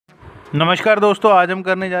नमस्कार दोस्तों, आज हम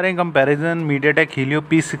करने जा रहे हैं कंपैरिजन मीडियाटेक हीलियो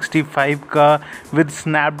P65 का विद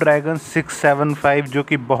स्नैपड्रैगन 675 जो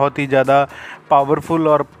कि बहुत ही ज़्यादा पावरफुल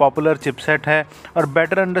और पॉपुलर चिपसेट है। और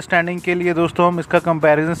बेटर अंडरस्टैंडिंग के लिए दोस्तों हम इसका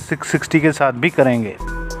कंपैरिजन 660 के साथ भी करेंगे।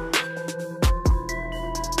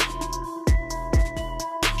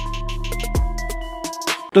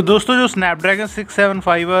 तो दोस्तों जो स्नैपड्रैगन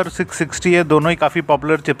 675 और 660 है, दोनों ही काफ़ी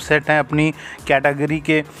पॉपुलर चिपसेट हैं अपनी कैटेगरी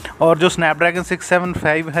के। और जो स्नैपड्रैगन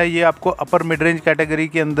 675 है ये आपको अपर मिड रेंज कैटेगरी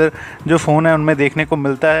के अंदर जो फ़ोन है उनमें देखने को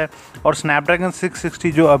मिलता है। और स्नैपड्रैगन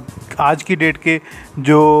 660 जो अब आज की डेट के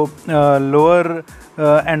जो lower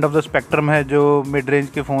end of the spectrum है, जो मिड रेंज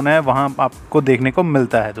के फ़ोन है, वहाँ आपको देखने को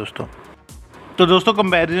मिलता है दोस्तों। तो दोस्तों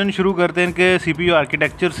कंपैरिजन शुरू करते हैं इनके CPU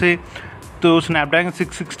आर्किटेक्चर से। तो स्नैपड्रैगन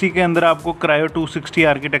 660 के अंदर आपको क्रायो 260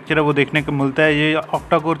 आर्किटेक्चर है वो देखने को मिलता है। ये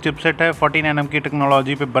ऑक्टा कोर चिपसेट है, 14 nm की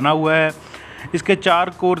टेक्नोलॉजी पे बना हुआ है। इसके 4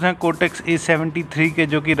 कोर्स हैं कोर्टेक्स A73 के,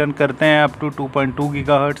 जो कि रन करते हैं अप टू 2.2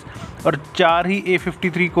 गीगाहर्ट्ज़, और 4 ही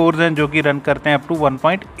A53 कोर्स हैं जो कि रन करते हैं अप टू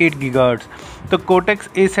 1.8 गीगाहर्ट्ज़। तो कोर्टेक्स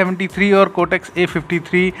A73 और कोर्टेक्स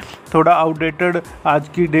A53 थोड़ा आउटडेटेड आज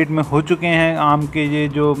की डेट में हो चुके हैं आर्म के ये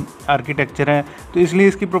जो आर्किटेक्चर हैं, तो इसलिए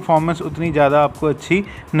इसकी परफॉर्मेंस उतनी ज़्यादा आपको अच्छी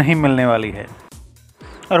नहीं मिलने वाली है।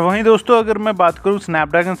 और वहीं दोस्तों अगर मैं बात करूं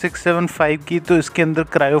स्नैपड्रैगन 675 की, तो इसके अंदर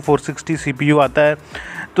क्रायो 460 CPU आता है।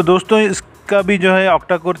 तो दोस्तों इसका भी जो है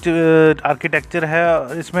ऑक्टा कोर आर्किटेक्चर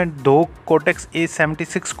है। इसमें 2 कोर्टेक्स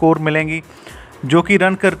A76 कोर मिलेंगी जो कि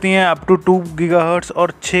रन करती हैं अप टू 2 गीगाहर्ट्ज़,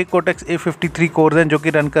 और 6 कोर्टेक्स A53 कोर्स हैं जो कि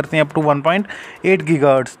रन करती हैं अप टू 1.8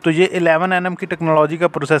 गीगाहर्ट्ज़। तो ये 11 nm की टेक्नोलॉजी का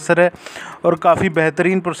प्रोसेसर है और काफ़ी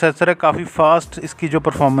बेहतरीन प्रोसेसर है, काफ़ी फास्ट इसकी जो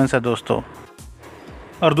परफॉर्मेंस है दोस्तों।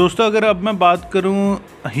 और दोस्तों अगर अब मैं बात करूं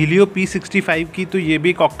हीलियो P65 की, तो ये भी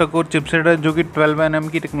एक ऑक्टा कोर चिपसेट है जो कि 12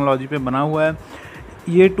 nm की टेक्नोलॉजी पे बना हुआ है।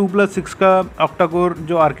 ये 2+6 का ऑक्टा कोर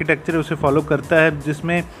जो आर्किटेक्चर है उसे फॉलो करता है,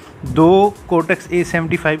 जिसमें 2 कोर्टेक्स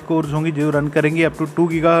A75 कोर्स होंगी जो रन करेंगी अप टू 2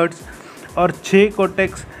 गीगाहर्ट्ज़, और 6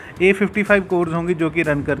 कोर्टेक्स A55 कोर्स होंगी जो कि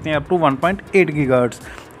रन करती हैं अप टू 1.8 गीगाहर्ट्ज़।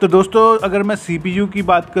 तो दोस्तों अगर मैं CPU की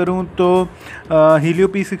बात करूं तो हीलियो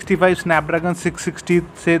P65 स्नैपड्रैगन 660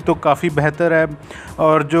 से तो काफ़ी बेहतर है,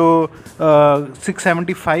 और जो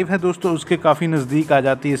 675 है दोस्तों उसके काफ़ी नज़दीक आ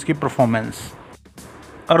जाती है इसकी परफॉर्मेंस।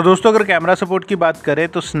 और दोस्तों अगर कैमरा सपोर्ट की बात करें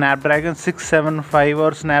तो स्नैपड्रैगन 675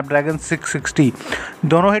 और स्नैपड्रैगन 660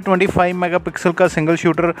 दोनों ही 25 मेगापिक्सल का सिंगल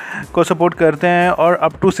शूटर को सपोर्ट करते हैं, और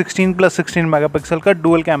अप टू 16+16 मेगापिक्सल का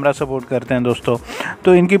डुअल कैमरा सपोर्ट करते हैं दोस्तों।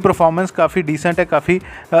 तो इनकी परफॉर्मेंस काफ़ी डिसेंट है, काफ़ी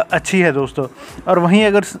अच्छी है दोस्तों। और वहीं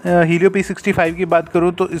अगर हीलियो P65 की बात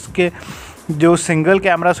करूँ तो इसके जो सिंगल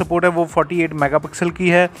कैमरा सपोर्ट है वो 48 मेगापिक्सल की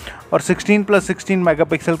है, और 16+16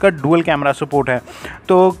 मेगापिक्सल का डुअल कैमरा सपोर्ट है।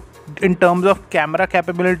 तो in terms of camera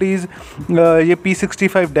capabilities ये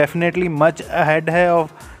P65 डेफिनेटली मच अहेड है ऑफ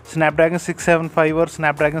स्नैपड्रैगन 675 और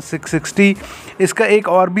स्नैपड्रैगन 660। इसका एक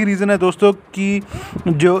और भी रीज़न है दोस्तों कि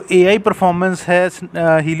जो AI परफॉर्मेंस है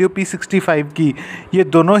हीलियो P65 की, ये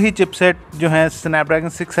दोनों ही चिपसेट जो हैं स्नैपड्रैगन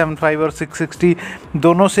 675 और 660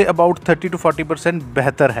 दोनों से अबाउट 30 to 40%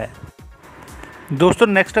 बेहतर है दोस्तों।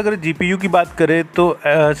 नेक्स्ट अगर GPU की बात करें तो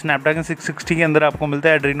स्नैपड्रैगन 660 के अंदर आपको मिलता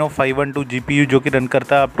है एड्रीनो 512 GPU जो कि रन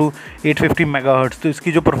करता है अप टू 850 मेगाहर्ट्ज़। तो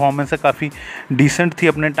इसकी जो परफॉर्मेंस है काफ़ी डिसेंट थी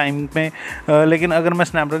अपने टाइम में। लेकिन अगर मैं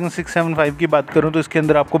स्नैपड्रैगन 675 की बात करूं तो इसके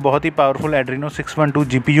अंदर आपको बहुत ही पावरफुल एड्रीनो 612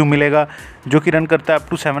 GPU मिलेगा जो कि रन करता है अप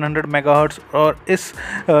टू 700 मेगाहर्ट्ज़, और इस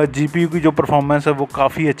GPU की जो परफॉर्मेंस है वो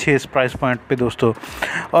काफ़ी अच्छी है इस प्राइस पॉइंट पे दोस्तों।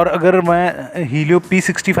 और अगर मैं हीलियो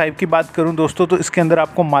P65 की बात करूं दोस्तों तो इसके अंदर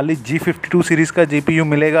आपको माली G52 सीरीज़ का GPU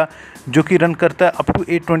मिलेगा जो कि रन करता है अप टू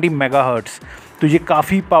 820 मेगाहर्ट्ज़। तो ये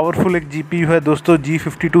काफ़ी पावरफुल एक GPU है दोस्तों।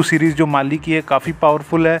 G52 सीरीज़ जो माली की है काफ़ी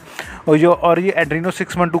पावरफुल है, और ये एड्रीनो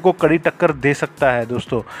 612 को कड़ी टक्कर दे सकता है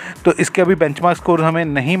दोस्तों। तो इसके अभी बेंचमार्क स्कोर हमें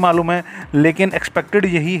नहीं मालूम है, लेकिन एक्सपेक्टेड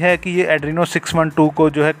यही है कि ये एड्रीनो 612 को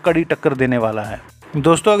जो है कड़ी टक्कर देने वाला है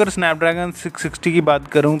दोस्तों। अगर स्नैपड्रैगन 660 की बात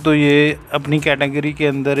करूं तो ये अपनी कैटेगरी के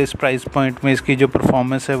अंदर इस प्राइस पॉइंट में इसकी जो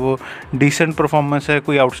परफॉर्मेंस है वो डिसेंट परफॉर्मेंस है,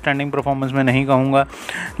 कोई आउटस्टैंडिंग परफॉर्मेंस मैं नहीं कहूँगा।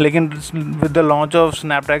 लेकिन with the launch of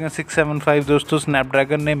Snapdragon 675 दोस्तों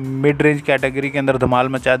स्नैपड्रैगन ने मिड रेंज कैटेगरी के अंदर धमाल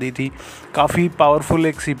मचा दी थी। काफ़ी पावरफुल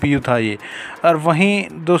एक CPU था ये। और वहीं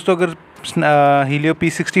दोस्तों अगर हीलियो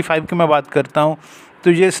P65 की मैं बात करता हूँ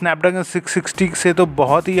तो ये स्नैपड्रैगन 660 से तो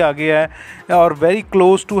बहुत ही आगे है और वेरी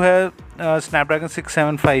क्लोज टू है स्नैपड्रैगन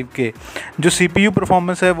 675 के। जो CPU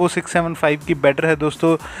परफॉर्मेंस है वो 675 की बेटर है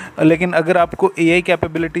दोस्तों। लेकिन अगर आपको AI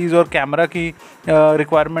कैपेबिलिटीज़ और कैमरा की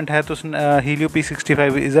रिक्वायरमेंट है तो Helio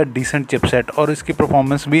P65 is a decent chipset, और इसकी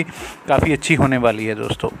परफॉर्मेंस भी काफ़ी अच्छी होने वाली है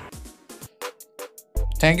दोस्तों।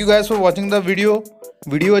 Thank you guys for watching the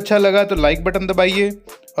video अच्छा लगा तो लाइक बटन दबाइए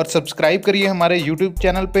और सब्सक्राइब करिए हमारे यूट्यूब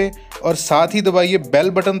चैनल पे और साथ ही दबाइए बेल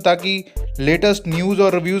बटन ताकि लेटेस्ट न्यूज़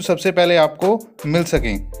और रिव्यूज़ सबसे पहले आपको मिल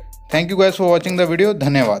सकें। Thank you guys for watching the video.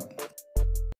 धन्यवाद।